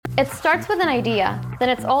It starts with an idea, then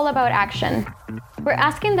it's all about action. We're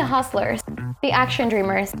asking the hustlers, the action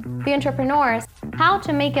dreamers, the entrepreneurs, how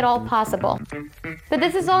to make it all possible. But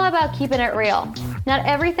this is all about keeping it real. Not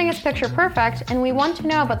everything is picture perfect, and we want to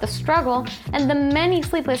know about the struggle and the many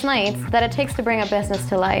sleepless nights that it takes to bring a business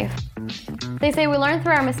to life. They say we learn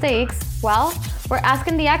through our mistakes. Well, we're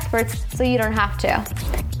asking the experts so you don't have to.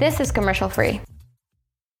 This is commercial free.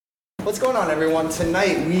 What's going on, everyone?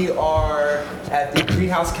 Tonight we are at the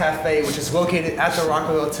Greenhouse Cafe, which is located at the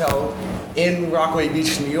Rockaway Hotel in Rockaway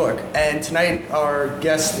Beach, New York. And tonight our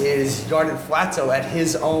guest is Yarden Flatto at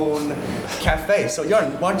his own cafe. So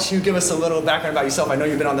Yarden, why don't you give us a little background about yourself? I know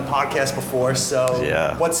you've been on the podcast before,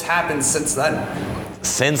 so What's happened since then?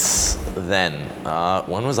 Since then,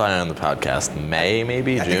 when was I on the podcast? May,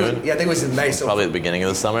 maybe? June? I think it was in May. So probably the beginning of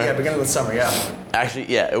the summer? Yeah, beginning of the summer, yeah.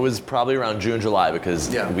 Actually, yeah, it was probably around June, July, because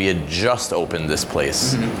we had just opened this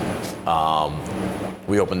place.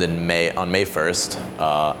 We opened in on May 1st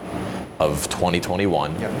of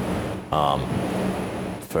 2021.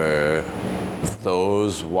 For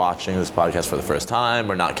those watching this podcast for the first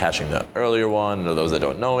time or not catching the earlier one, or those that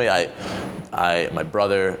don't know me, my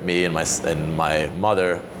brother, me, and my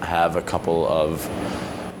mother have a couple of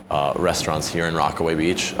restaurants here in Rockaway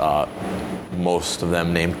Beach. Most of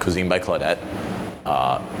them named Cuisine by Claudette.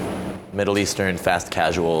 Middle Eastern, fast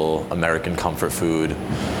casual, American comfort food.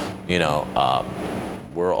 We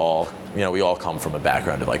all come from a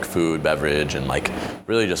background of like food, beverage, and like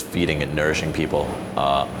really just feeding and nourishing people.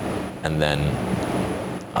 And then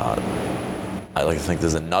I like to think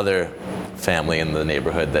there's another family in the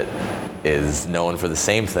neighborhood that is known for the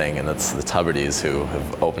same thing, and that's the Tubberdys, who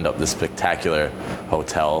have opened up this spectacular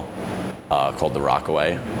hotel called the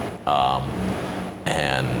Rockaway.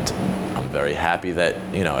 And I'm very happy that,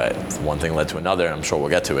 one thing led to another, and I'm sure we'll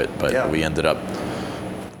get to it, but we ended up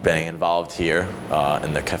being involved here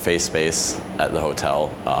in the cafe space at the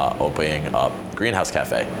hotel, opening up Greenhouse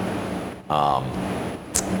Cafe.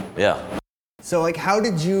 So how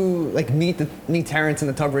did you meet Terrence and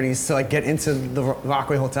the Tubberdys to get into the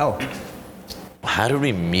Rockaway Hotel? How did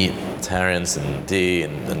we meet Terrence and Dee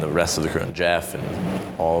and the rest of the crew, and Jeff and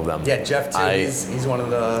all of them? Yeah, Jeff too. He's one of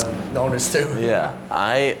the owners too. Yeah,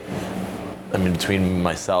 I mean, between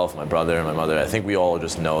myself, my brother, and my mother, I think we all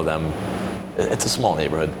just know them. It's a small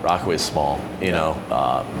neighborhood. Rockaway's small.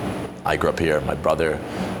 I grew up here. My brother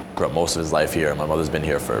grew up most of his life here. My mother's been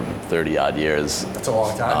here for 30 odd years. That's a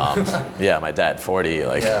long time. My dad 40.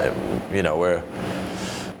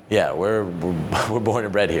 We're born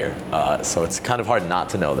and bred here, so it's kind of hard not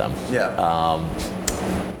to know them.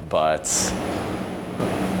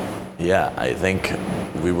 I think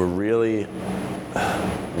we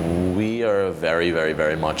are very, very,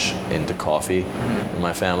 very much into coffee in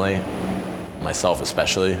my family, myself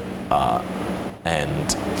especially,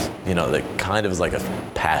 and there kind of is like a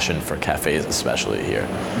passion for cafes, especially here.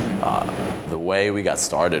 The way we got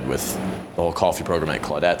started with the whole coffee program at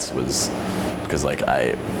Claudette's was because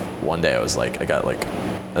one day I got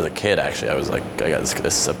as a kid actually, I got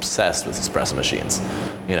this obsessed with espresso machines.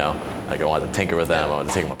 I wanted to tinker with them, I wanted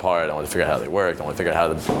to take them apart, I wanted to figure out how they worked, I wanted to figure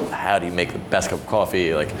out how do you make the best cup of coffee,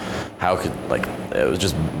 it was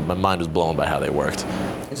just, my mind was blown by how they worked.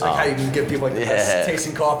 It's how you can give people the best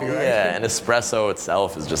tasting coffee, right? Yeah, and espresso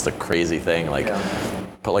itself is just a crazy thing.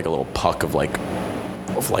 Put a little puck of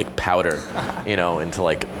powder, into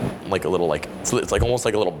a little it's almost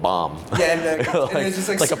like a little bomb. Yeah, and it's just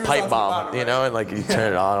like a pipe bomb, bottom, right? And you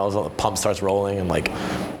turn it on, all of a sudden the pump starts rolling, and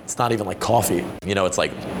it's not even like coffee. It's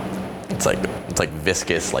like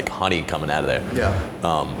viscous honey coming out of there.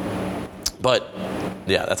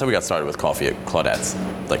 That's how we got started with coffee at Claudette's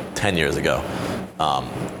 10 years ago.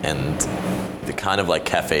 And the kind of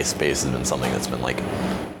cafe space has been something that's been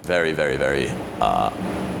very, very, very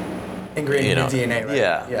ingrained in your DNA, right?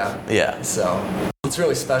 Yeah. So it's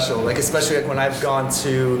really special, especially when I've gone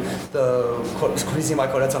to the Cuisine by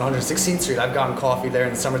Claudette's on 116th Street. I've gotten coffee there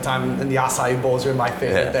in the summertime, and the acai bowls are my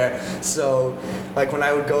favorite there. So when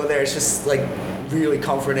I would go there, it's just really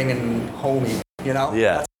comforting and homey,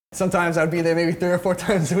 Yeah. Sometimes I would be there maybe 3 or 4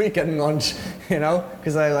 times a week getting lunch,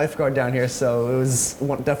 because I lifeguard down here, so it was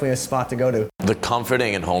definitely a spot to go to. The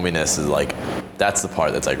comforting and hominess is that's the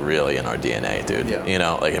part that's really in our DNA, dude.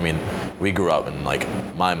 We grew up and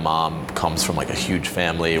my mom comes from a huge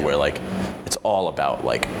family where it's all about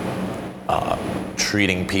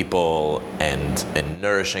treating people and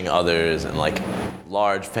nourishing others, and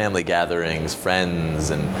large family gatherings, friends,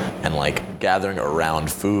 and gathering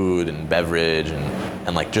around food and beverage, and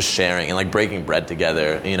just sharing and breaking bread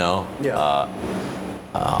together, and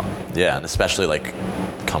especially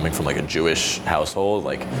coming from like a Jewish household,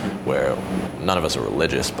 like where none of us are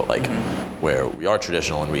religious, but like where we are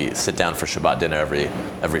traditional and we sit down for Shabbat dinner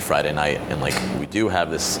every Friday night, and like we do have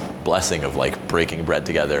this blessing of like breaking bread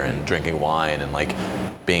together and drinking wine and like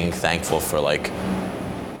being thankful for like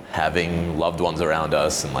having loved ones around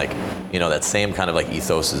us, and like, you know, that same kind of like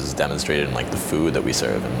ethos is demonstrated in like the food that we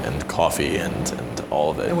serve and coffee and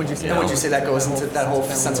all of it. And would you say that goes into that whole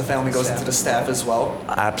sense of family goes into the staff as well?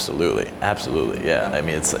 Absolutely, yeah. I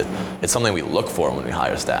mean, it's something we look for when we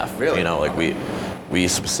hire staff. Really? You know, like we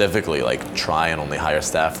specifically like try and only hire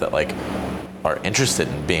staff that like are interested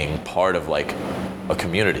in being part of like a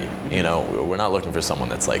community. You know, we're not looking for someone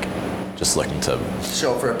that's like just looking to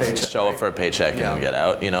show up for a paycheck and get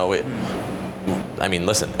out. You know, I mean,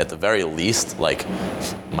 listen, at the very least, like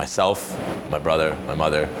myself, my brother, my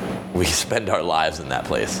mother, we spend our lives in that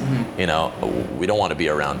place. You know, we don't want to be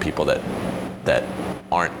around people that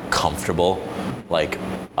aren't comfortable, like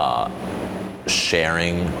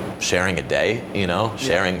sharing a day. You know,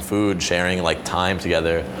 sharing food, sharing like time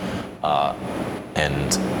together,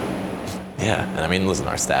 and I mean, listen,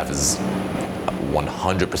 our staff is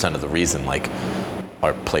 100% of the reason like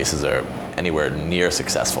our places are anywhere near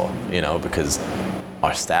successful, you know, because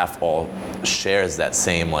our staff all shares that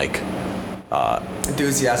same like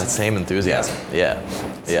enthusiasm. That same enthusiasm. Yeah.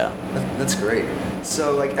 That's great.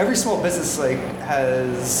 So like every small business like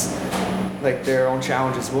has like their own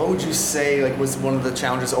challenges. What would you say like was one of the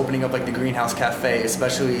challenges opening up like the Greenhouse Cafe,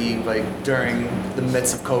 especially like during the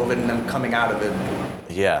midst of COVID and then coming out of it?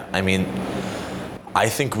 Yeah, I mean, I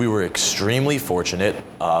think we were extremely fortunate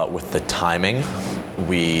with the timing.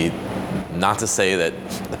 Not to say that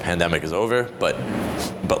the pandemic is over, but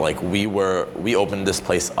like we opened this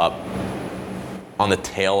place up on the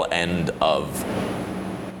tail end of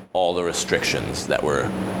all the restrictions that were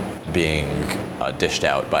being dished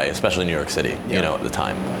out by especially New York City, you know, at the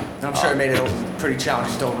time. And I'm sure it made it pretty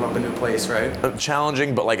challenging to open up a new place, right?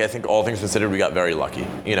 Challenging, but like I think all things considered, we got very lucky.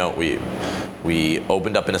 You know, we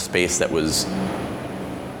opened up in a space that was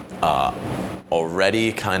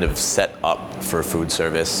already kind of set up for food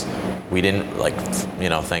service. We didn't like, you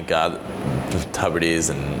know, thank God, Tuberties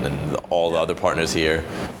and all the other partners here,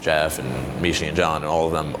 Jeff and Mishi and John and all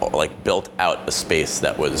of them, like built out a space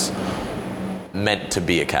that was meant to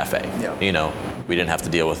be a cafe. Yeah. You know, we didn't have to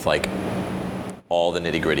deal with like all the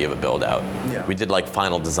nitty gritty of a build out. Yeah. We did like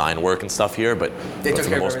final design work and stuff here, but they took for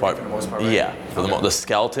care the most part, right? Yeah, for the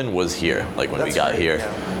skeleton was here, like when we got here.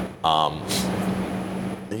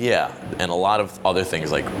 Yeah, and a lot of other things,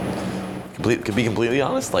 like, to be completely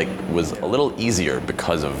honest, like, was a little easier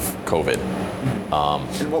because of COVID.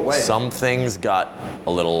 In what way? Some things got a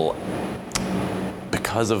little,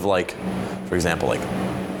 because of, like, for example, like,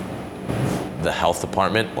 the health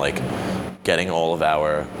department, like, getting all of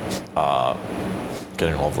the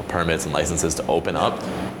permits and licenses to open up,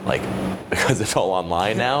 like, because it's all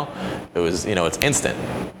online now, it was, you know, it's instant.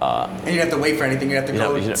 And you didn't have to wait for anything. You have to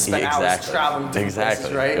go spend hours traveling to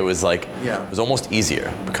places, right? It was like, it was almost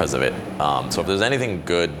easier because of it. So if there's anything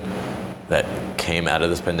good that came out of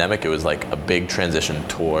this pandemic, it was like a big transition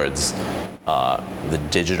towards the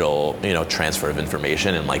digital, you know, transfer of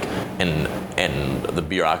information and like, and the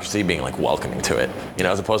bureaucracy being like welcoming to it, you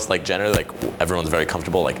know, as opposed to like generally like everyone's very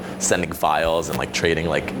comfortable like sending files and like trading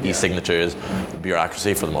like e-signatures. The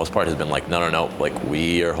bureaucracy for the most part has been like, no, like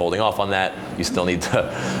we are holding off on that. You still need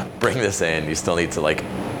to bring this in. You still need to like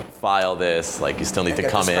file this, like you still need to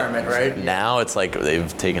come in. Permit, right? Now it's like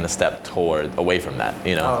they've taken a step away from that,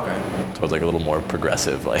 you know, towards like a little more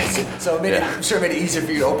progressive, like. So it made I'm sure it made it easier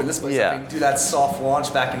for you to open this place. Yeah. I mean, do that soft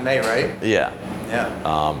launch back in May, right? Yeah.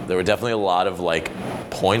 Yeah. There were definitely a lot of like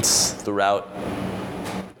points throughout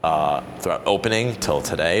opening till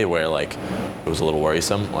today where like it was a little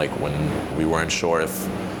worrisome, like when we weren't sure if,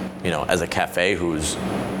 you know, as a cafe whose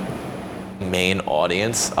main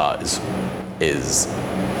audience is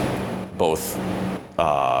both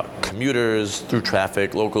commuters through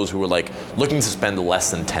traffic, locals who were like looking to spend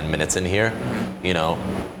less than 10 minutes in here, you know,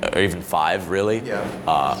 or even 5 really. Yeah.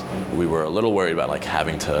 We were a little worried about like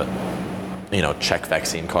having to, you know, check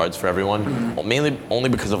vaccine cards for everyone. Well, mainly only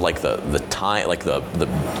because of like the time, like the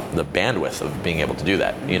bandwidth of being able to do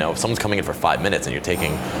that. You know, if someone's coming in for 5 minutes and you're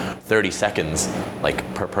taking 30 seconds like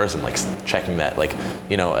per person, like checking that, like,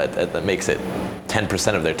 you know, that makes it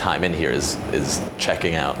 10% of their time in here is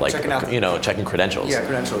checking out, like, you know, checking credentials. Yeah,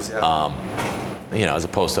 credentials. Yeah. You know, as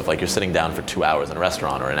opposed to if like you're sitting down for 2 hours in a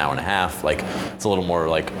restaurant or an hour and a half, like it's a little more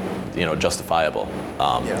like, you know, justifiable.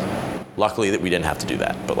 Yeah. Luckily that we didn't have to do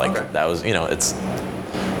that, but like that was, you know,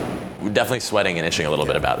 we're definitely sweating and itching a little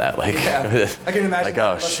bit about that. Like, Yeah. I can imagine like, that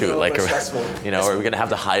oh must be a shoot, little like, bit stressful. you know, are we gonna have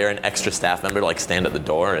to hire an extra staff member to like stand at the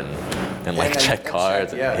door and like then- check and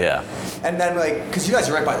cards? yeah. And then like, because you guys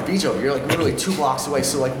are right by the beach over, you're like literally 2 blocks away.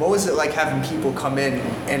 So like, what was it like having people come in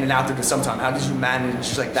and out there to sometime? How did you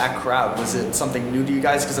manage like that crowd? Was it something new to you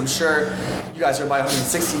guys? Because I'm sure you guys are by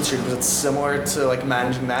 116th Street. Was it similar to like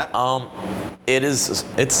managing that?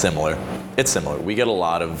 It's similar. It's similar. We get a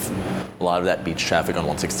lot of that beach traffic on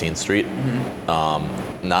 116th Street.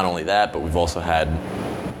 Not only that, but we've also had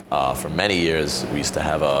for many years we used to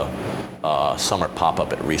have a summer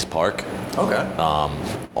pop-up at Reese Park. Okay.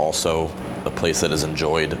 Also a place that has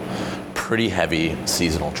enjoyed pretty heavy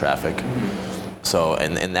seasonal traffic. So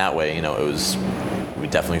in that way, you know, we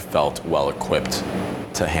definitely felt well equipped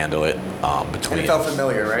to handle it between. And it felt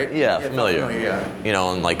familiar, right? Yeah, It felt familiar. yeah. You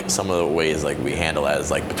know, and like some of the ways like we handle that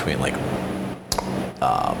is like between like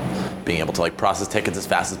being able to like process tickets as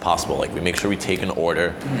fast as possible. Like we make sure we take an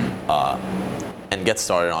order and get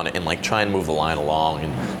started on it and like try and move the line along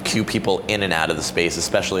and cue people in and out of the space,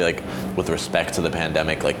 especially like with respect to the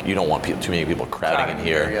pandemic. Like you don't want too many people crowding in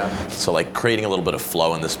here. Yeah. So like creating a little bit of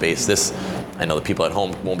flow in the space. I know the people at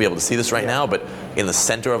home won't be able to see this right now, but in the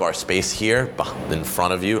center of our space here, in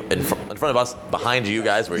front of you, in front of us, behind you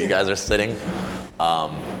guys, where you guys are sitting,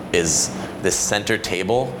 is this center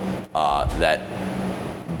table that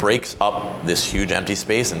breaks up this huge empty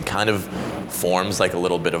space and kind of forms like a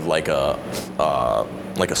little bit of like a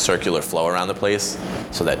circular flow around the place,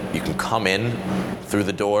 so that you can come in through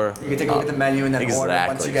the door. You can take a look at the menu and then order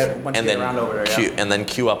once you get around over there. And then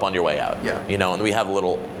queue up on your way out. Yeah. You know, and we have the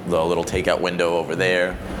little takeout window over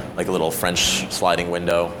there, like a little French sliding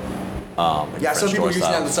window. Like Yeah, so French people door were using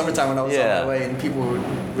that in style. the summertime when I was on my way, and people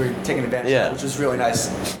were taking advantage of that, which was really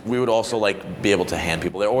nice. We would also like be able to hand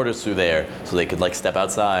people their orders through there, so they could like step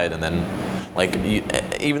outside, and then like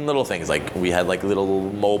even little things like we had like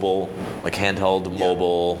little mobile, like handheld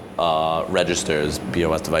mobile registers,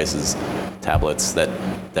 POS devices, tablets that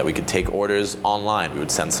we could take orders online. We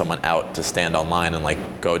would send someone out to stand online and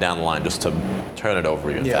like go down the line just to turn it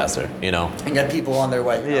over even faster, you know? And get people on their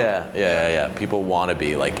way. Yeah. People want to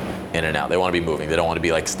be like in and out. They want to be moving. They don't want to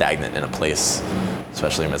be like stagnant in a place,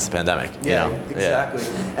 especially amidst the pandemic. Yeah, you know? exactly.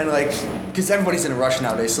 And like, because everybody's in a rush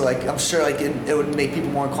nowadays, so like, I'm sure like it would make people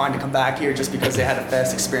more inclined to come back here just because they had a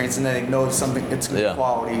fast experience and then they know something, it's good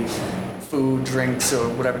quality food, drinks, or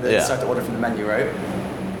whatever they start to order from the menu, right?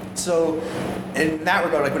 So in that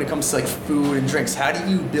regard, like when it comes to like food and drinks, how do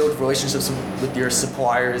you build relationships with your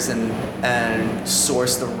suppliers and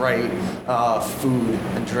source the right food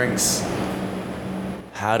and drinks?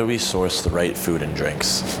 How do we source the right food and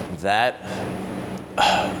drinks? That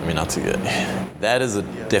is a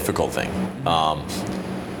difficult thing.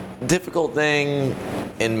 Difficult thing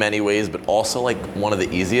in many ways, but also like one of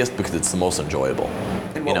the easiest because it's the most enjoyable.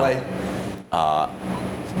 In what way?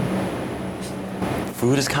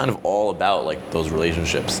 Food is kind of all about like those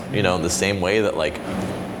relationships, you know, in the same way that like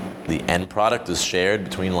the end product is shared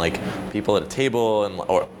between like people at a table and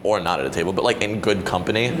or not at a table, but like in good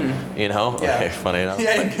company, you know. Yeah. Like, funny enough.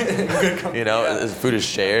 Yeah, like, in good company. You know, yeah. food is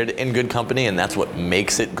shared in good company, and that's what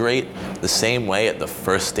makes it great. The same way at the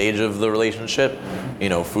first stage of the relationship, you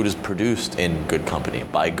know, food is produced in good company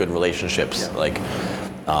by good relationships. Yeah. Like,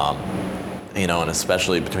 you know, and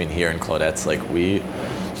especially between here and Claudette's, like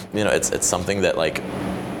you know, it's something that like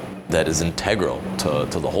that is integral to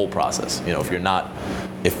the whole process. You know, if you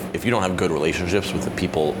don't have good relationships with the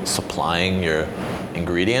people supplying your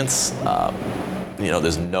ingredients, you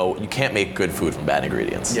know, you can't make good food from bad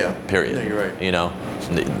ingredients. Yeah. Period. No, you're right. You know,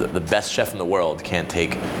 the best chef in the world can't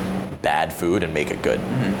take bad food and make it good.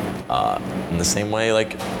 In the same way,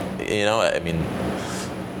 like, you know, I mean,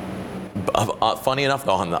 funny enough,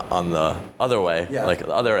 though, on the other way, like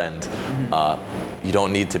the other end, you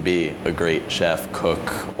don't need to be a great chef,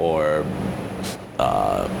 cook, or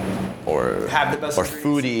have the best or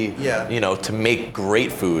foodie, you know, to make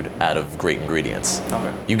great food out of great ingredients.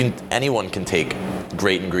 Okay. Anyone can take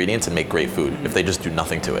great ingredients and make great food if they just do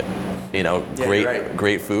nothing to it. You know,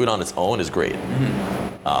 great food on its own is great.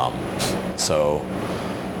 So,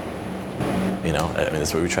 you know, I mean,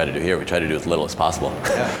 that's what we try to do here. We try to do as little as possible.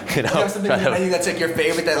 Yeah. You know, you have something in the menu that's like your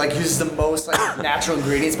favorite that like uses the most like natural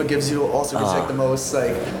ingredients, but gives you like the most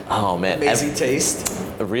like amazing taste.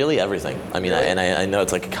 Really, everything. I mean, I know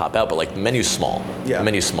it's like a cop out, but like the menu's small. Yeah. The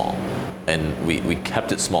menu's small, and we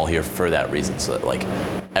kept it small here for that reason, so that like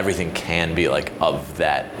everything can be like of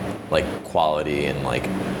that like quality and like.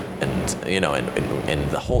 And you know,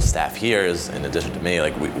 and the whole staff here is, in addition to me,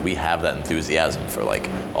 like we have that enthusiasm for like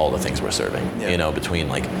all the things we're serving. You know, between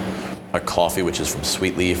like our coffee, which is from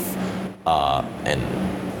Sweet Leaf, and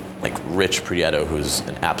like Rich Prieto, who's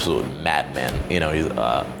an absolute madman. He's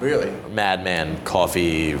Really? madman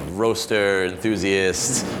coffee roaster,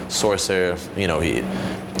 enthusiast, sourcer. He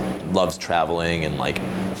loves traveling and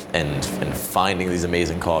and finding these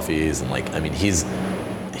amazing coffees, and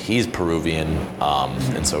he's Peruvian,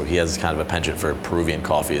 and so he has kind of a penchant for Peruvian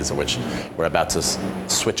coffees, which we're about to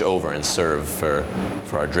switch over and serve for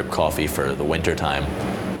our drip coffee for the winter time.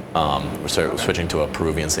 We're switching to a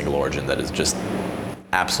Peruvian single origin that is just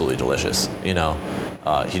absolutely delicious. He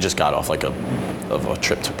just got off of a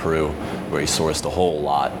trip to Peru where he sourced a whole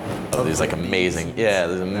lot of these amazing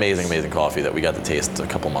coffee that we got to taste a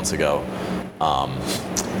couple months ago,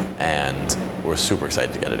 and we're super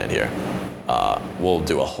excited to get it in here. We'll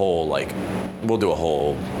do a whole a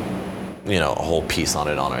whole piece on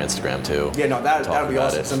it on our Instagram too. Yeah, no, that would be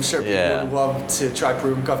awesome. 'Cause I'm sure people would love to try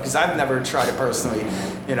Peruvian coffee because I've never tried it personally,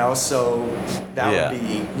 so that would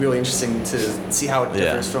be really interesting to see how it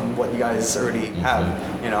differs from what you guys already have,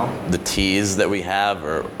 The teas that we have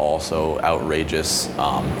are also outrageous.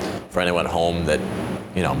 For anyone at home that,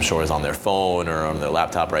 I'm sure is on their phone or on their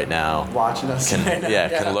laptop right now. Watching us.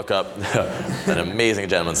 Can look up an amazing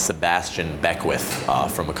gentleman, Sebastian Beckwith,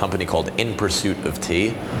 from a company called In Pursuit of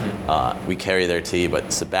Tea. We carry their tea,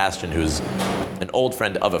 but Sebastian, who's an old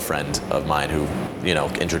friend of a friend of mine who,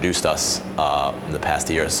 introduced us in the past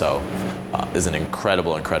year or so, is an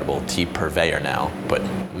incredible tea purveyor now, but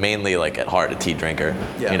mainly at heart a tea drinker,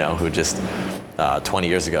 who just 20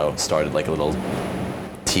 years ago started a little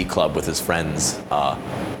tea club with his friends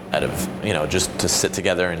out of, just to sit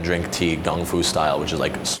together and drink tea Gung Fu style, which is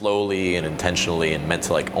slowly and intentionally and meant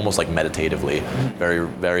to almost meditatively, very,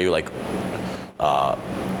 very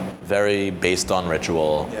very based on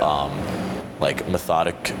ritual,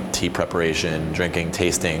 methodic tea preparation, drinking,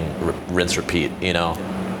 tasting, rinse, repeat, and,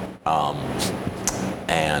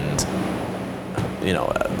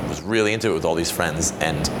 I was really into it with all these friends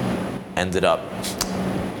and ended up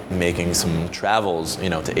making some travels,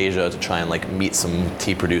 to Asia to try and meet some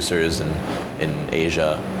tea producers in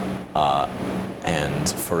Asia, and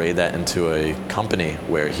foray that into a company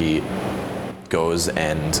where he goes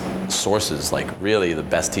and sources really the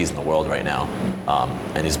best teas in the world right now,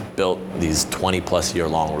 and he's built these 20+ year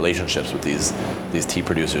long relationships with these tea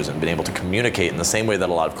producers and been able to communicate in the same way that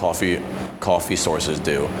a lot of coffee sources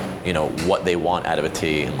do, what they want out of a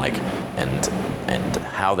tea and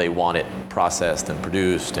how they want it processed and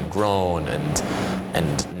produced and grown, and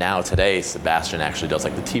now today Sebastian actually does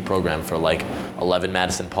the tea program for 11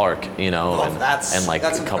 Madison Park, and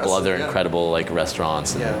a couple other incredible incredible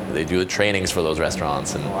restaurants, and they do the trainings for those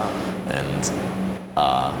restaurants, and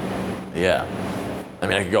I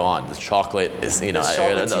could go on. The chocolate is,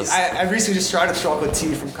 I recently just tried a chocolate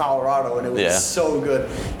tea from Colorado, and it was so good.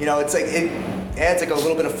 It's it adds a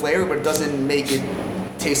little bit of flavor, but it doesn't make it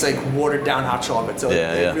taste like watered down hot chocolate. So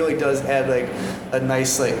it really does add a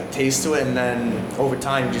nice taste to it, and then over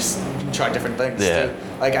time you try different things too.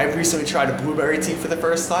 I recently tried a blueberry tea for the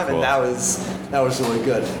first time, and that was really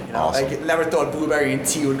good. Awesome. I never thought blueberry and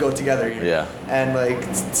tea would go together. And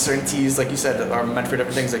certain teas, like you said, are meant for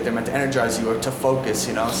different things. They're meant to energize you or to focus.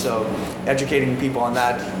 So educating people on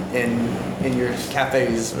that in your cafe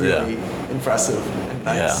is really impressive and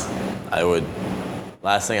nice. Yeah,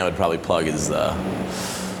 last thing I would probably plug is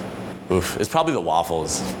it's probably the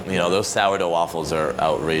waffles. Those sourdough waffles are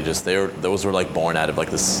outrageous. Those were born out of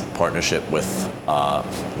this partnership with a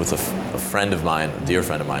friend of mine, a dear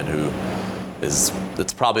friend of mine, who it's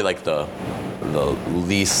probably the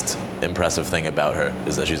least impressive thing about her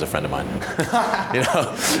is that she's a friend of mine.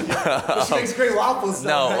 She makes great waffles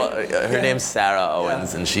though. Her name's Sarah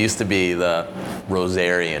Owens, and she used to be the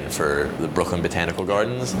Rosarian for the Brooklyn Botanical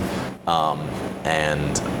Gardens,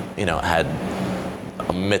 and had,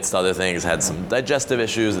 amidst other things, had some digestive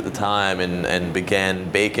issues at the time, and began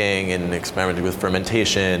baking and experimenting with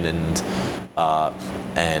fermentation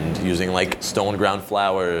and using stone ground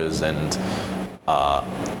flours and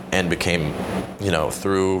became,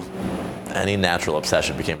 through any natural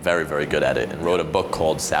obsession, became very, very good at it, and wrote a book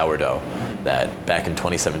called Sourdough that back in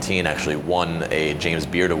 2017 actually won a James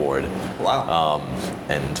Beard Award. Wow.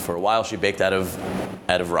 And for a while she baked out of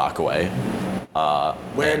Rockaway.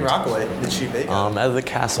 Where in Rockaway did she bake? Out of the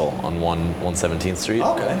Castle on 117th Street.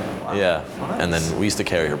 Okay. Wow. Yeah. Nice. And then we used to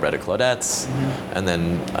carry her bread at Claudette's. And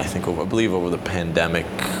then I believe over the pandemic,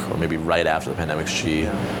 or maybe right after the pandemic, she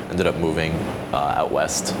ended up moving out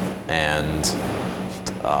west. And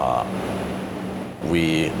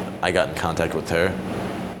I got in contact with her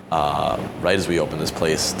right as we opened this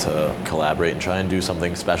place to collaborate and try and do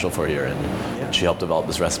something special for her. And she helped develop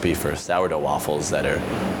this recipe for sourdough waffles that are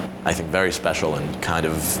I think very special and kind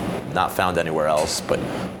of not found anywhere else,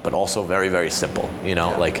 but also very, very simple. You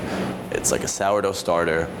know, like it's like a sourdough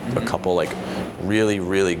starter, a couple like really,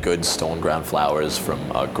 really good stone ground flours from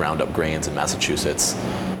ground up grains in Massachusetts,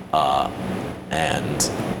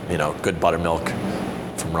 and you know, good buttermilk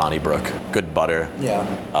from Ronnie Brook, good butter.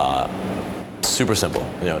 Super simple.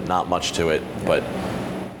 You know, not much to it, but.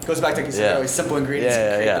 Goes back to really simple ingredients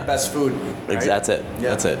and create the best food. Right? That's it. Yeah.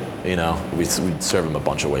 That's it. You know, we serve them a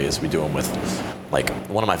bunch of ways. We do them with, like,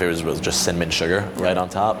 one of my favorites was just cinnamon sugar right on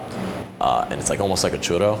top, and it's like almost like a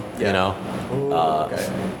churro. You know.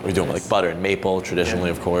 Ooh, we do them with like butter and maple traditionally,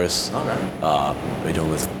 of course. We do them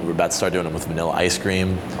with. We're about to start doing them with vanilla ice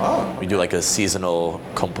cream. We do like a seasonal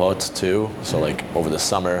compote too. So like over the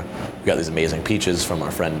summer, we got these amazing peaches from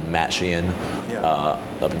our friend Matt Sheehan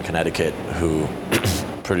up in Connecticut, who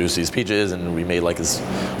produced these peaches, and we made like this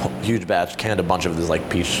huge batch, canned a bunch of this like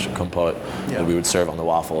peach compote that we would serve on the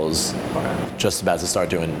waffles. Just about to start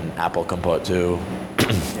doing apple compote too.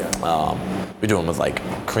 We do them with like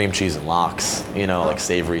cream cheese and lox, you know, like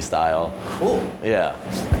savory style. Cool. Yeah.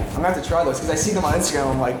 I'm gonna have to try those because I see them on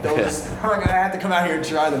Instagram. I'm like, those. I have to come out here and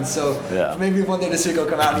try them. So maybe one day this week I'll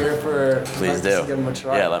come out here for. Please do. Give them a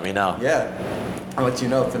try. Yeah, let me know. Yeah, I'll let you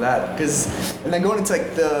know for that. And then going into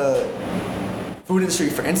like the food industry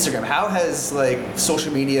for Instagram, how has like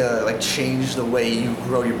social media like changed the way you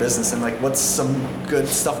grow your business, and like what's some good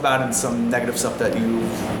stuff about it and some negative stuff that you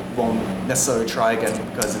won't necessarily try again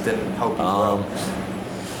because it didn't help you grow?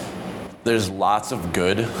 There's lots of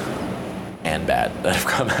good and bad that have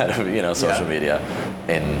come out of, you know, social media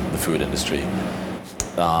in the food industry.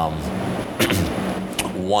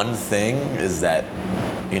 One thing is that,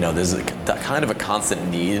 you know, there's kind of a constant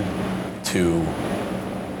need to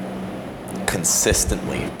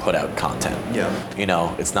consistently put out content. You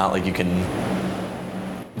know, it's not like you can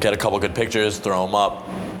get a couple good pictures, throw them up,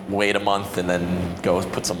 wait a month, and then go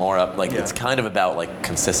put some more up. Like it's kind of about like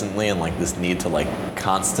consistently and like this need to like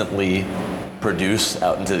constantly produce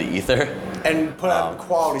out into the ether. And put out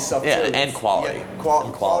quality stuff too. And quality.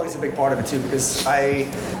 Quality is a big part of it too, because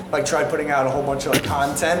I like tried putting out a whole bunch of like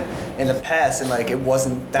content in the past, and like it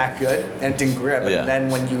wasn't that good and it didn't grip. And then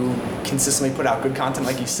when you consistently put out good content,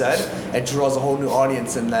 like you said, it draws a whole new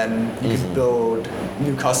audience, and then you can build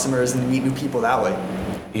new customers and meet new people that way.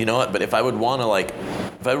 You know what? But if I would want to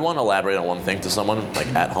elaborate on one thing to someone like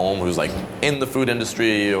at home who's like in the food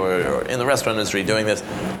industry or in the restaurant industry doing this,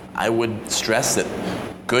 I would stress that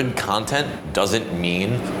good content doesn't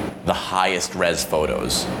mean the highest res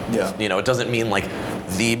photos. You know, it doesn't mean like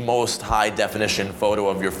the most high definition photo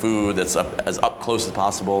of your food that's as up close as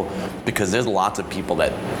possible, because there's lots of people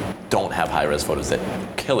that don't have high res photos that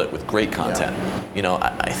kill it with great content. You know,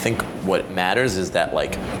 I think what matters is that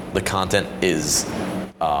like the content is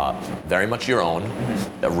very much your own,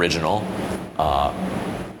 original,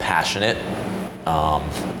 passionate.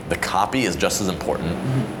 The copy is just as important,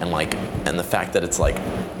 and the fact that it's like,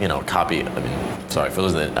 you know, copy. I mean, sorry for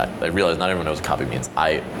those that I realize not everyone knows what copy means.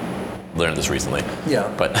 I learned this recently.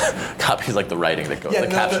 But copy is like the writing that goes, the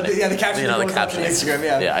captioning. The captioning. You know, the captioning.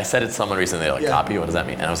 Instagram. I said it to someone recently. They're like, copy? What does that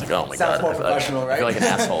mean? And I was like, oh my god. Sounds more professional, right? I feel like an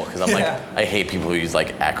asshole because I'm like, I hate people who use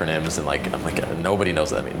like acronyms and like I'm like nobody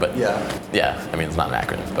knows what that means. But I mean it's not an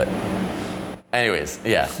acronym, but. Anyways,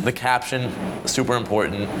 the caption, super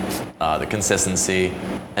important, the consistency,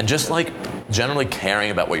 and just like generally caring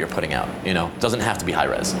about what you're putting out, you know? It doesn't have to be high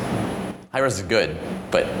res. High res is good,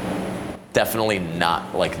 but definitely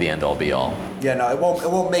not like the end all be all. It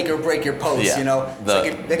won't make or break your post, you know?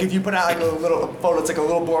 Like if you put out like a little photo, it's like a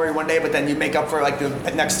little blurry one day, but then you make up for like the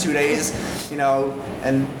next 2 days, you know?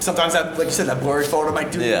 And sometimes that, like you said, that blurry photo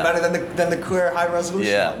might do better than the clear high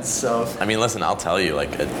resolution ones, so. I mean, listen, I'll tell you,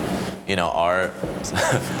 like, you know, our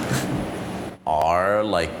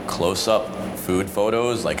like close-up food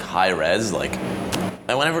photos, like high res, like,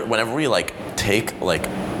 and whenever we like take like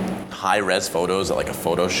high res photos at like a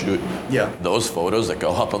photo shoot, those photos that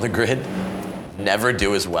go up on the grid never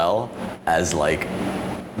do as well as like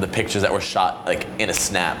the pictures that were shot like in a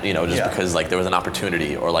snap, you know, just because like there was an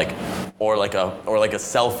opportunity, or like a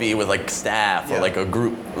selfie with like staff, or like a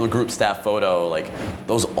group staff photo, like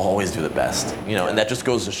those always do the best, you know, and that just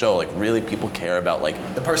goes to show like really people care about like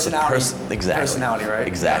the personality. Exactly. Personality, right?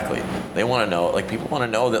 Exactly. They want to know, like people want to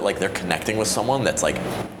know that like they're connecting with someone that's like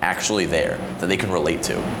actually there, that they can relate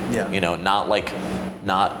to. You know, not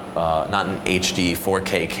an HD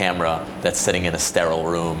 4K camera that's sitting in a sterile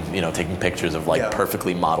room, you know, taking pictures of like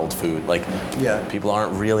perfectly modeled food. Like, people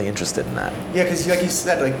aren't really interested in that. Because like you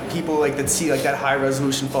said, like people like that see like that high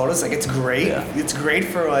resolution photos, like it's great. It's great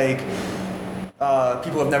for like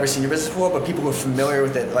people who have never seen your business before, but people who are familiar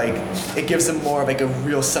with it, like it gives them more of like a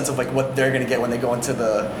real sense of like what they're gonna get when they go into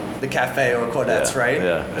the cafe or Claudette's, right?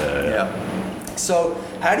 Yeah. So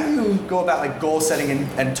how do you go about like goal setting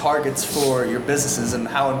and targets for your businesses, and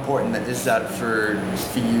how important is that for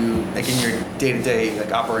you like in your day-to-day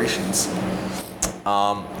like operations?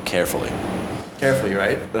 Carefully,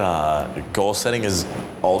 right? Goal setting is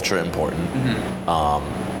ultra important.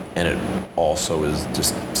 And it also is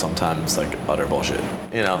just sometimes like utter bullshit,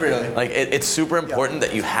 you know? Really? Like it's super important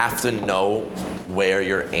that you have to know where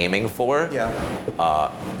you're aiming for. Yeah.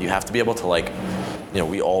 You have to be able to like, you know,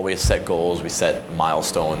 we always set goals, we set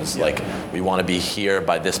milestones. Yeah. Like we want to be here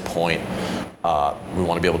by this point. We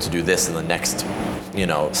want to be able to do this in the next,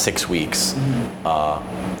 6 weeks.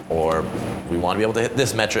 Or we want to be able to hit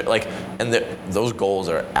this metric. Like, and those goals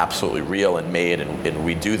are absolutely real and made, and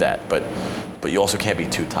we do that. But you also can't be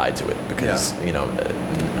too tied to it because, I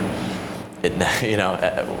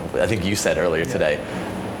think you said earlier today,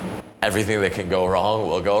 everything that can go wrong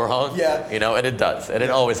will go wrong. Yeah. And it does, and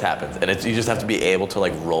it always happens. And you just have to be able to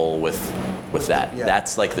like roll with that. Yeah.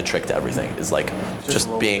 That's like the trick to everything is like just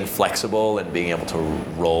being flexible and being able to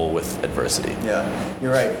roll with adversity. Yeah,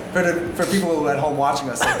 you're right. For people who are at home watching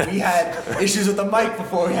us, like we had issues with the mic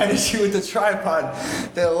before, we had issue with the tripod,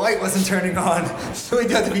 the light wasn't turning on, so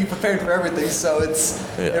we had to be prepared for everything. So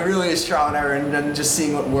it really is trial and error, and then just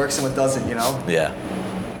seeing what works and what doesn't,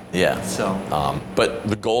 Yeah. So. But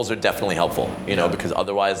the goals are definitely helpful, because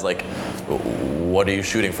otherwise, like, what are you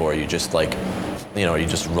shooting for? You just like, are you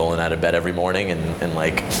just rolling out of bed every morning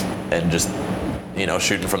and just,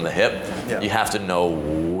 shooting from the hip? Yeah. You have to know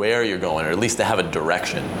where you're going, or at least to have a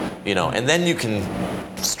direction, and then you can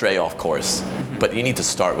stray off course. But you need to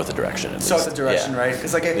start with a direction. Start the direction, right?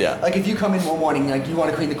 Because like if you come in one morning, like you want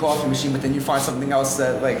to clean the coffee machine, but then you find something else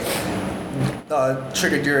that like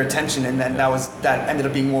triggered your attention, and then that ended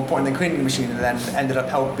up being more important than cleaning the machine, and then ended up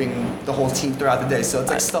helping the whole team throughout the day. So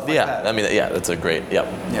it's like stuff like that. I mean, that's a great. Yep.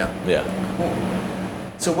 Yeah. Cool.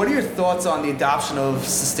 So what are your thoughts on the adoption of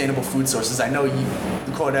sustainable food sources? I know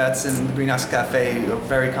the Claudette's and the Greenhouse Cafe are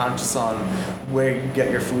very conscious on where you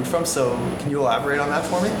get your food from. So can you elaborate on that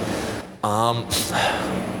for me?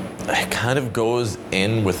 It kind of goes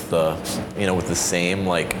in with with the same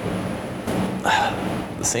like.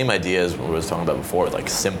 The same idea as what we was talking about before, like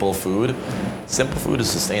simple food. Simple food is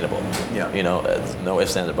sustainable. Yeah. No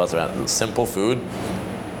ifs, ands, or buts around it. Simple food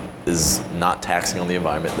is not taxing on the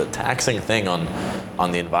environment. The taxing thing on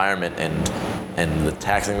the environment and the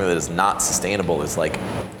taxing that is not sustainable is like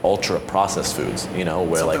ultra processed foods. Where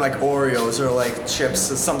something like Oreos or like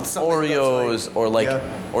chips or something. Oreos like, or like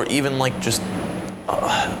or even like just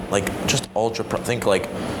ultra. Think like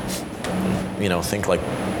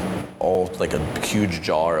all like a huge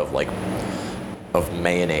jar of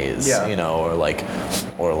mayonnaise,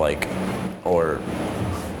 or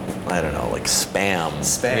I don't know, like spam,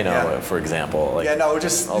 for example. Like,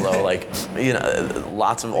 although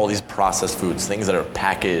lots of all these processed foods, things that are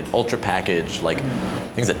packaged, ultra packaged, like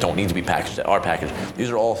things that don't need to be packaged that are packaged. These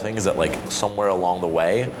are all things that like somewhere along the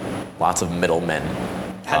way, lots of middlemen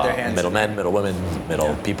had their hands. Middlemen,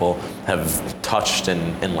 middlewomen, people have touched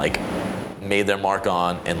and like made their mark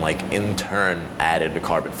on, and like in turn added a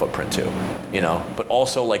carbon footprint to, but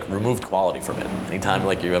also like removed quality from it. Anytime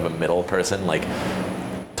like you have a middle person like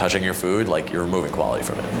touching your food, like you're removing quality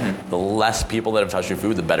from it. The less people that have touched your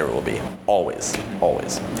food, the better it will be. Always.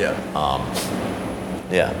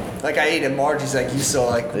 Yeah. Like I ate at Margie's, like you saw,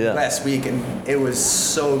 last week, and it was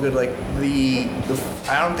so good. Like the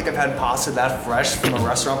I don't think I've had pasta that fresh from a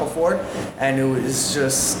restaurant before, and it was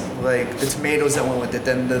just like the tomatoes that went with it,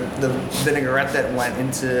 then the vinaigrette that went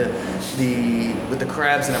into with the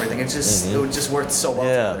crabs and everything. It just worked so well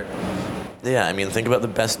together. Yeah, I mean, think about the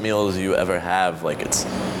best meals you ever have. Like at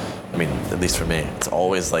least for me, it's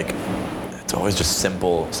always just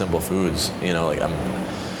simple foods.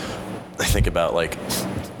 I think about like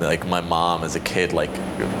my mom as a kid, like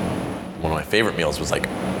one of my favorite meals was like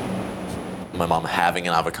my mom having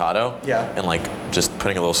an avocado and like just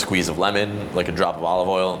putting a little squeeze of lemon, like a drop of olive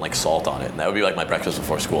oil and like salt on it. And that would be like my breakfast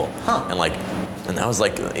before school. And that was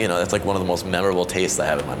like, that's like one of the most memorable tastes I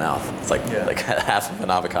have in my mouth. It's like half of an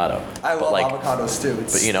avocado. I love avocados too.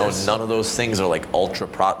 None of those things are like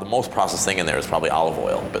the most processed thing in there is probably olive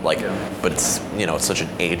oil. But but it's, it's such an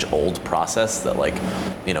age-old process that like,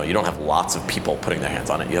 you don't have lots of people putting their hands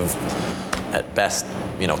on it. You have at best,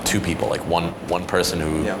 two people, like one person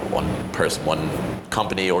one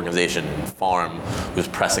company, organization, farm who's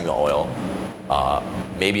pressing the oil.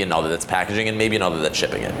 maybe another that's packaging, and maybe another that's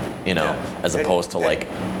shipping it, you know, as opposed to like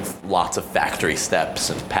lots of factory steps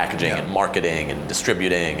and packaging and marketing and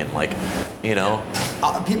distributing and like, you know.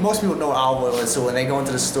 Most people know what olive oil is, so when they go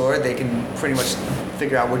into the store, they can pretty much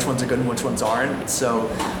figure out which ones are good and which ones aren't. So,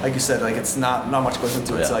 like you said, like it's not much goes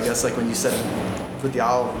into it. So I guess like when you said with the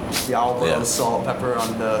olive oil, the salt, pepper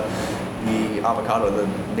on the avocado, that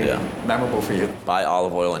made it memorable for you. Buy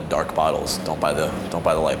olive oil in dark bottles. Don't buy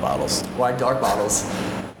the light bottles. Why dark bottles?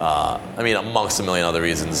 I mean, amongst a million other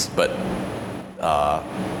reasons, but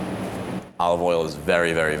olive oil is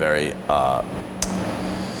very, very, very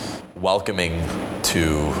welcoming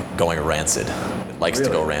to going rancid. It likes to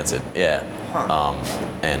go rancid. Yeah.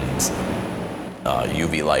 And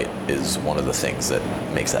UV light is one of the things that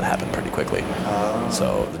makes that happen pretty quickly.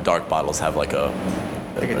 So the dark bottles have like a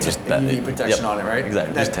UV protection on it, right?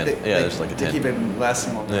 Exactly. There's tint. There's like a tint. To keep it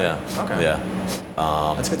lasting longer. Yeah. Okay. Yeah.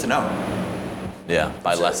 That's good to know. Yeah.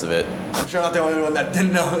 Buy less of it. I'm sure I'm not the only one that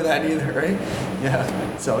didn't know that either, right? Yeah.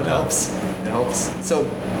 So it helps. It helps. So,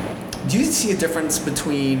 do you see a difference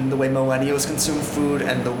between the way millennials consume food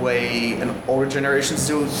and the way older generations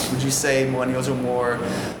do? Would you say millennials are more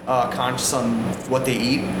conscious on what they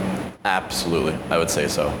eat? Absolutely, I would say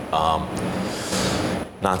so.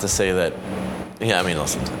 Not to say that. Yeah, I mean,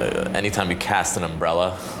 listen. Anytime you cast an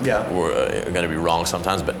umbrella, we're going to be wrong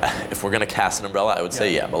sometimes. But if we're going to cast an umbrella, I would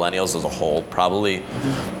say, millennials as a whole probably,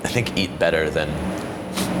 I think, eat better than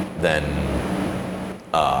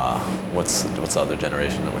what's the other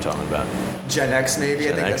generation that we're talking about? Gen X, maybe.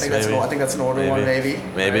 I think that's an older one, maybe.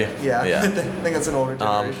 Maybe. Right? Yeah. I think that's an older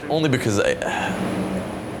generation. Only because you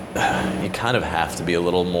kind of have to be a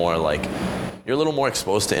little more like. You're a little more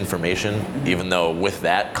exposed to information, even though with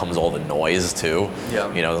that comes all the noise too.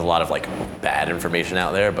 Yeah. You know, there's a lot of like bad information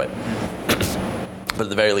out there, but at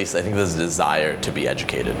the very least, I think there's a desire to be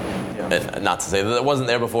educated. Yeah. And not to say that it wasn't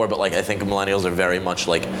there before, but like I think millennials are very much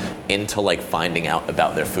like into like finding out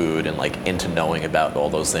about their food and like into knowing about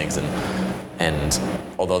all those things. And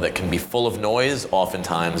although that can be full of noise,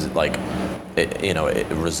 oftentimes like it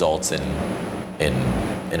results in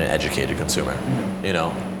an educated consumer. You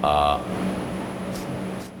know.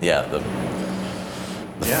 The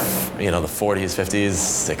 40s, 50s,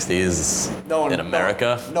 60s in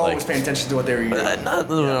America. No one was paying attention to what they were eating. Not that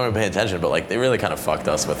no one was paying attention, but like they really kind of fucked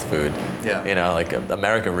us with food. Yeah. You know, like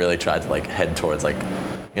America really tried to like head towards like,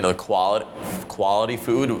 you know, the quality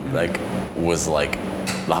food like was like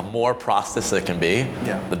the more processed it can be,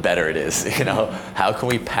 the better it is. You know, how can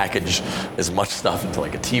we package as much stuff into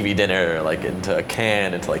like a TV dinner, or like into a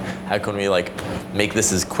can, into like how can we like make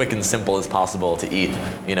this as quick and simple as possible to eat?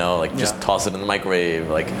 You know, like just toss it in the microwave,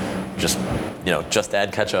 like just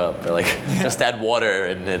add ketchup, or like just add water,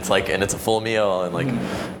 and it's a full meal, and like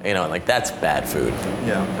you know, and like that's bad food.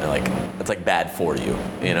 Yeah, and like it's like bad for you.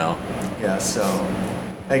 You know. Yeah. So.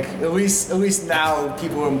 Like at least now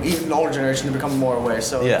people, even the older generation, are becoming more aware.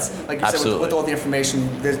 So it's, like you said, with all the information,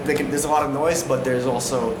 there's a lot of noise, but there's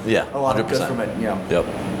also a lot 100%. Of good from it. Yeah. Yep.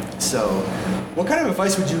 So, what kind of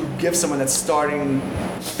advice would you give someone that's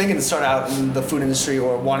thinking to start out in the food industry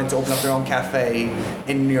or wanting to open up their own cafe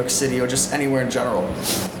in New York City or just anywhere in general?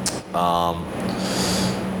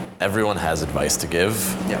 Everyone has advice to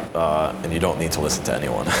give, and you don't need to listen to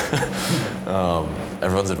anyone.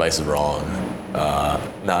 Everyone's advice is wrong.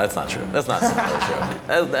 No, that's not true. That's not true.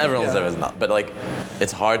 Everyone's advice is not. But like,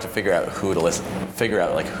 it's hard to figure out who to listen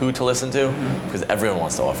to, because everyone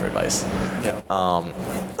wants to offer advice. Yeah.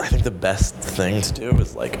 I think the best thing to do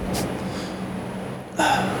is like,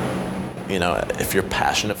 you know, if you're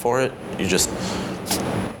passionate for it, you just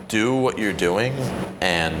do what you're doing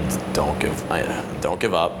and don't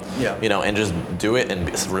give up. Yeah. You know, and just do it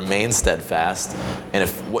and remain steadfast. And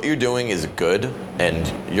if what you're doing is good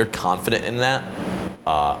and you're confident in that,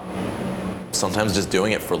 sometimes just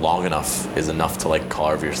doing it for long enough is enough to like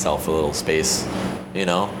carve yourself a little space, you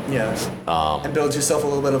know? Yeah. And build yourself a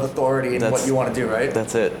little bit of authority in what you want to do, right?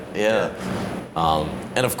 That's it. Yeah.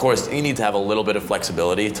 And of course, you need to have a little bit of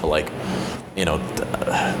flexibility to like, you know,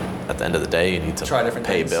 at the end of the day, you need to try different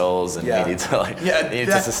pay things. Bills, and you need to you need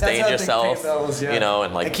to sustain yourself, bills, you know,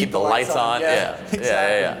 and like and keep the lights on. Yeah.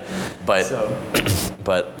 Exactly.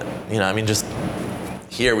 But you know, I mean, just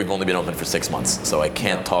here we've only been open for 6 months, so I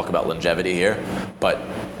can't talk about longevity here. But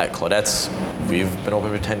at Claudette's, we've been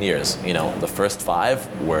open for 10 years. You know, the first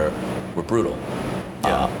 5 were brutal.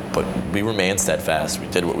 But we remained steadfast. We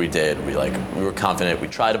did what we did. We were confident. We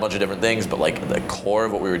tried a bunch of different things, but like the core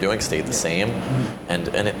of what we were doing stayed the same. And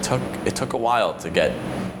it took a while to get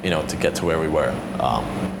to where we were.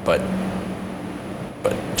 But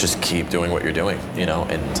just keep doing what you're doing, you know.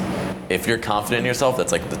 And if you're confident in yourself,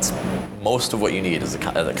 that's most of what you need is the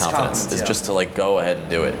confidence. It's yeah. just to like go ahead and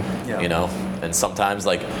do it, Yeah. you know. And sometimes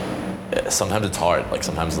sometimes it's hard. Like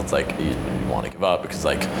sometimes it's like you want to give up because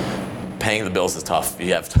like paying the bills is tough.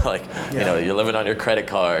 You have to like, you know, you're living on your credit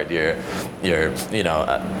card. You're you know,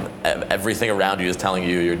 everything around you is telling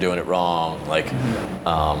you you're doing it wrong. Like,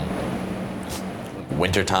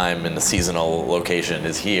 wintertime in the seasonal location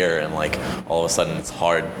is here, and like all of a sudden it's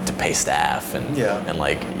hard to pay staff, and and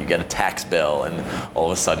like you get a tax bill, and all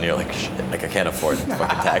of a sudden you're like, shit, like I can't afford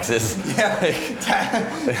fucking taxes.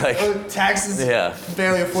 Taxes. Yeah.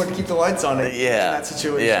 Barely afford to keep the lights on it. Yeah. In that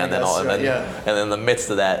situation. Yeah, and then and and in the midst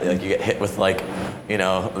of that, like you get hit with like, you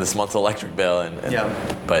know, this month's electric bill, and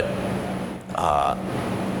but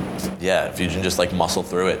yeah, if you can just like muscle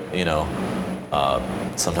through it, you know.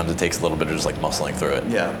 Sometimes it takes a little bit of just like muscling through it.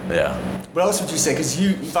 Yeah. Yeah. What else would you say? Because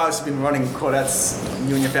you've obviously been running Claudette's,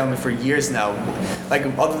 you and your family, for years now. Like,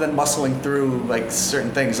 other than muscling through like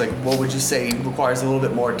certain things, like what would you say requires a little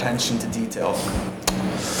bit more attention to detail?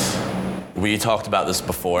 We talked about this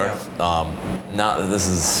before. Not that this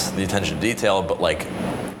is the attention to detail, but like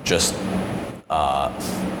just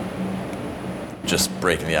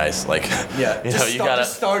breaking the ice. Like, Yeah. you know, you gotta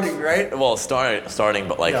just starting, right? Well, starting,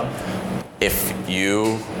 but like, if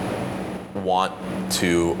you want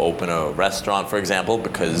to open a restaurant, for example,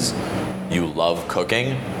 because you love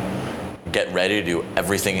cooking, get ready to do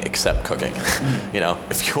everything except cooking. You know,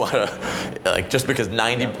 if you want to, like, just because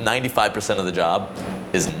 95% of the job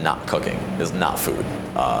is not cooking, is not food.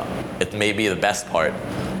 It may be the best part,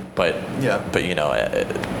 but you know,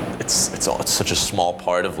 it's such a small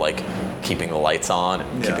part of like keeping the lights on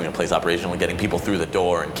and keeping the place operational and getting people through the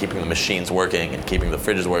door and keeping the machines working and keeping the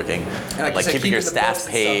fridges working and like keeping your staff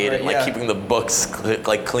paid and like keeping the books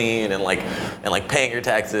like clean and like paying your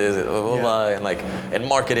taxes and blah, blah, blah, and like and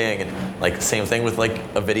marketing and like same thing with like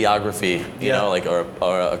a videography, you know, like or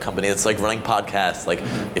a company that's like running podcasts. Like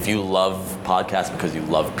if you love podcasts because you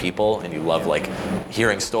love people and you love like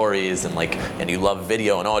hearing stories and like and you love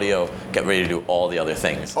video and audio, get ready to do all the other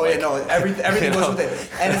things. Oh, like, yeah, no, everything goes with it,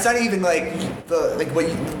 and it's not even like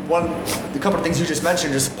the couple of things you just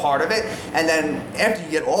mentioned, just part of it, and then after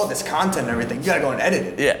you get all this content and everything, you gotta go and edit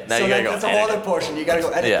it. Yeah, now so you gotta go. That's a whole other portion. You gotta go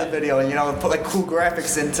edit the video, and you know, put like cool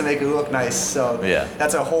graphics in to make it look nice. So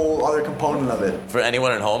that's a whole other component of it. For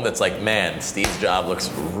anyone at home that's like, man, Steve's job looks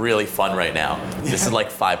really fun right now. This is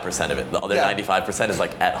like 5% of it. The other 95% is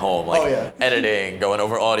like at home, like editing, going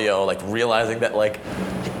over audio, like realizing that like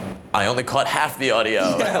I only caught half the audio.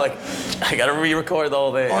 Like, I gotta re-record the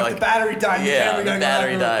whole thing. Or like, the battery died. The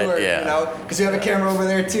battery died. Record, you know, because we have a camera over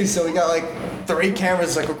there too. So we got like 3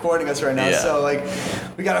 cameras like recording us right now. So like,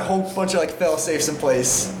 we got a whole bunch of like fail safes in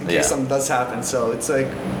place in case something does happen. So it's like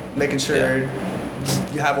making sure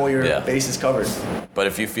you have all your bases covered. But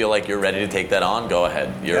if you feel like you're ready to take that on, go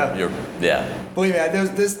ahead. You're Believe me, I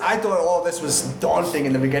thought all this was daunting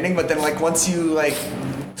in the beginning, but then like once you like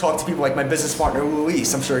talk to people like my business partner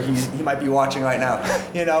Luis, I'm sure he might be watching right now,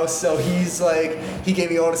 you know, so he's like, he gave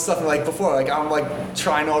me all this stuff, and like before, like I'm like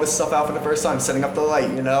trying all this stuff out for the first time, setting up the light,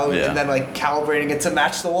 you know, and then like calibrating it to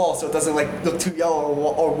match the wall so it doesn't like look too yellow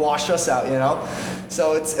or wash us out, you know,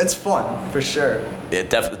 so it's fun for sure. It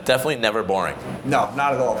definitely never boring. No,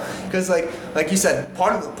 not at all. Because like you said,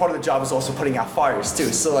 part of the job is also putting out fires too.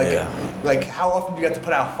 So like how often do you get to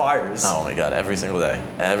put out fires? Oh my God, every single day.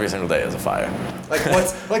 Every single day is a fire. Like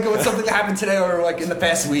what's something that happened today or like in the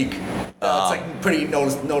past week? It's like pretty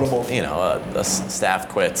notable. You know, staff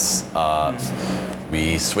quits.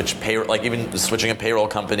 We switch payroll, like even switching a payroll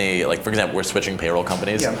company. Like for example, we're switching payroll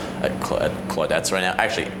companies at Claudette's right now.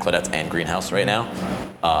 Actually, Claudette's and Greenhouse right now.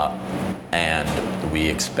 And we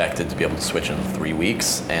expected to be able to switch in 3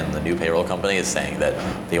 weeks, and the new payroll company is saying that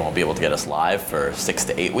they won't be able to get us live for 6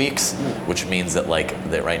 to 8 weeks, which means that like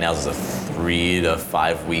that right now there's a 3 to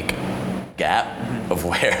 5 week gap of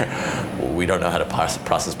where we don't know how to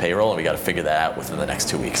process payroll, and we got to figure that out within the next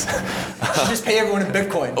 2 weeks. Just pay everyone in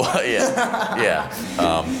Bitcoin. Well,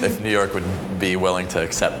 if New York would be willing to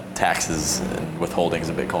accept taxes and withholdings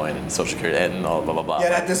in Bitcoin and Social Security and all blah blah blah.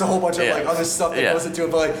 Yeah, there's a whole bunch of like other stuff that goes into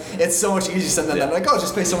it, but like it's so much easier than like, oh,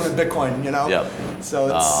 just pay someone in Bitcoin, you know. So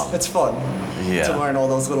it's fun to learn all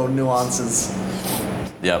those little nuances.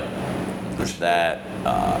 There's that.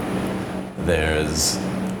 There's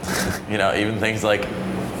you know, even things like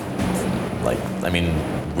I mean,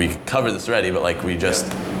 we covered this already, but like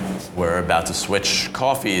we're about to switch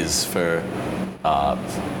coffees for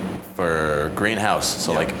Greenhouse.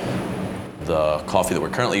 So like the coffee that we're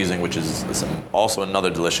currently using, which is also another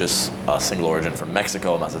delicious single origin from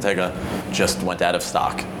Mexico, Mazateca, just went out of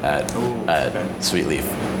stock at Sweet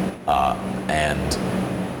Leaf, and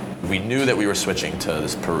we knew that we were switching to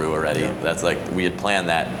this Peru already. That's like, we had planned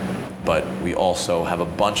that, but we also have a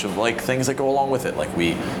bunch of like things that go along with it. Like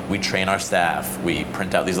we train our staff, we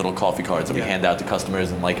print out these little coffee cards that we hand out to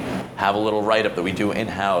customers, and like have a little write-up that we do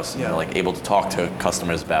in-house, and we're like able to talk to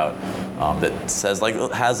customers about that says like,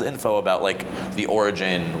 has info about like the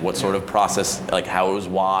origin, what sort of process, like how it was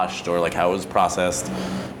washed, or like how it was processed.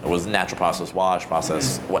 It was natural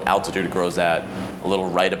process, what altitude it grows at, a little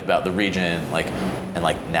write-up about the region, like, and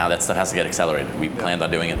like now that stuff has to get accelerated. We planned on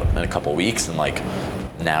doing it in a couple of weeks, and like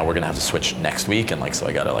now we're gonna have to switch next week, and like, so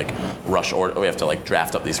I gotta like rush order. We have to like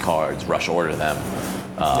draft up these cards, rush order them,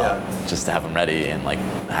 just to have them ready, and like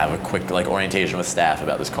have a quick like orientation with staff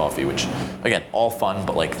about this coffee, which again, all fun,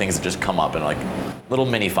 but like things that just come up in like little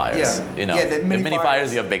mini fires. You know, the mini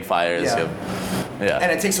fires, you have big fires. You have,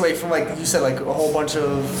 and it takes away from, like you said, like a whole bunch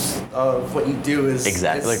of what you do is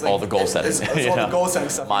exactly like all the goal setting, all the goal setting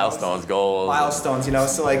stuff, milestones, milestones. You know,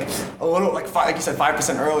 so like a little like like you said,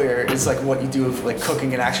 5% earlier is like what you do with like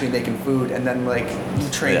cooking and actually making food, and then like you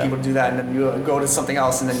train people to do that, and then you go to something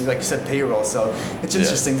else, and then you, like you said, payroll. So it's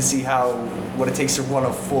interesting to see what it takes to run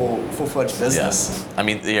a full-fledged business. I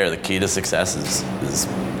mean, the key to success is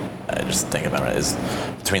I just think about it, is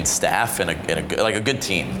between staff and a good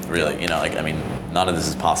team, really. You know, like, I mean, none of this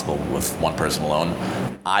is possible with one person alone.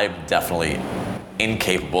 I'm definitely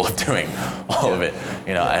incapable of doing all of it.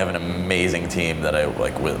 You know, I have an amazing team that I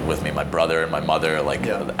like with me, my brother and my mother, like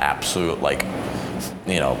the absolute like,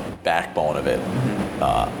 you know, backbone of it.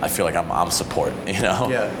 I feel like I'm support, you know.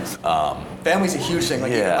 Family's a huge thing.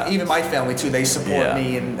 Like even my family too, they support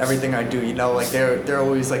me in everything I do. You know, like they're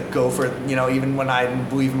always like go for it. You know, even when I didn't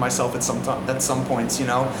believe in myself at some points. You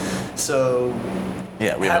know, so.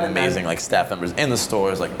 Yeah, we have amazing like staff members in the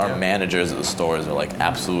stores. Like our managers at the stores are like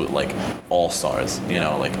absolute like all-stars. You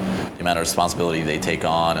know, like the amount of responsibility they take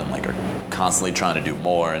on, and like are constantly trying to do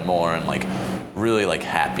more and more, and like really like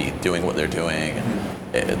happy doing what they're doing.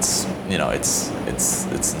 It's, you know, it's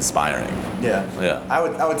inspiring.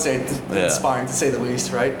 I would say it's inspiring, to say the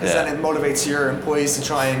least, right? Because then it motivates your employees to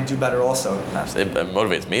try and do better also. It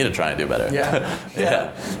motivates me to try and do better.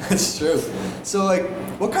 It's true. So like,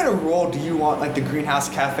 what kind of role do you want like the Greenhouse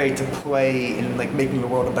Cafe to play in like making the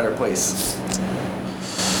world a better place?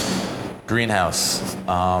 Greenhouse,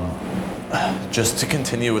 just to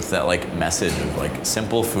continue with that like message of like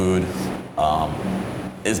simple food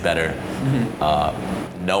is better.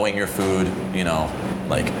 Knowing your food, you know,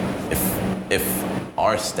 like if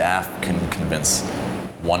our staff can convince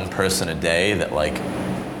one person a day that like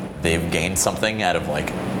they've gained something out of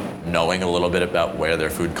like knowing a little bit about where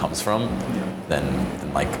their food comes from,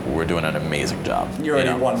 then like we're doing an amazing job. You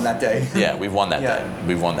already won that day. Yeah, we've won that day.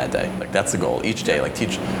 We've won that day. Like that's the goal. Each day, like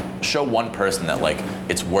show one person that like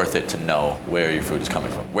it's worth it to know where your food is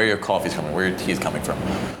coming from, where your coffee's coming, where your tea's coming from,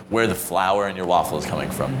 where the flour in your waffle is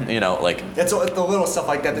coming from. You know, like it's the little stuff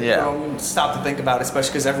like that you don't stop to think about,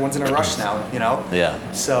 especially because everyone's in a rush now. You know. Yeah.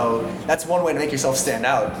 So that's one way to make yourself stand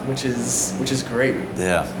out, which is great.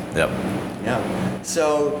 Yeah. Yep. Yeah.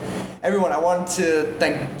 So. Everyone, I wanted to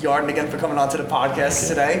thank Yarden again for coming on to the podcast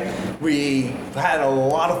today. We had a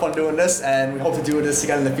lot of fun doing this, and we hope to do this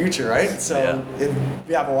again in the future, right? So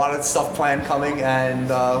we have a lot of stuff planned coming, and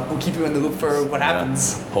we'll keep you in the loop for what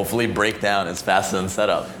happens. Hopefully breakdown is faster than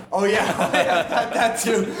setup. Oh yeah, that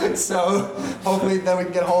too. So hopefully then we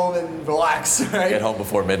can get home and relax, right? Get home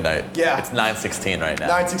before midnight. Yeah. It's 9:16 right now.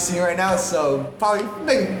 9:16 right now, so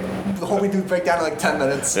probably hopefully do breakdown in like 10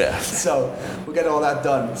 minutes. Yeah. So we'll get all that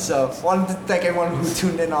done. So wanted to thank everyone who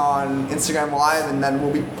tuned in on Instagram Live, and then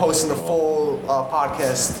we'll be posting the full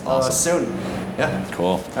podcast soon. Yeah. Cool.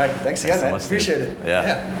 All right. Thanks again, man. Appreciate it.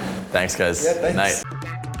 Yeah. Thanks, guys. Yeah, thanks. Night.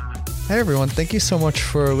 Hey everyone, thank you so much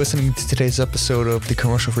for listening to today's episode of the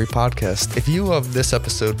Commercial Free Podcast. If you love this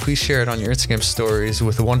episode, please share it on your Instagram stories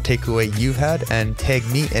with the one takeaway you've had, and tag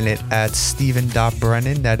me in it at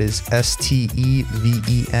Steven.Brennan. That is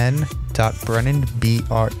STEVEN.Brennan,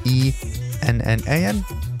 BRENNAN.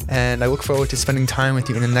 And I look forward to spending time with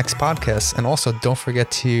you in the next podcast. And also, don't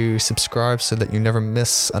forget to subscribe so that you never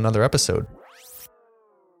miss another episode.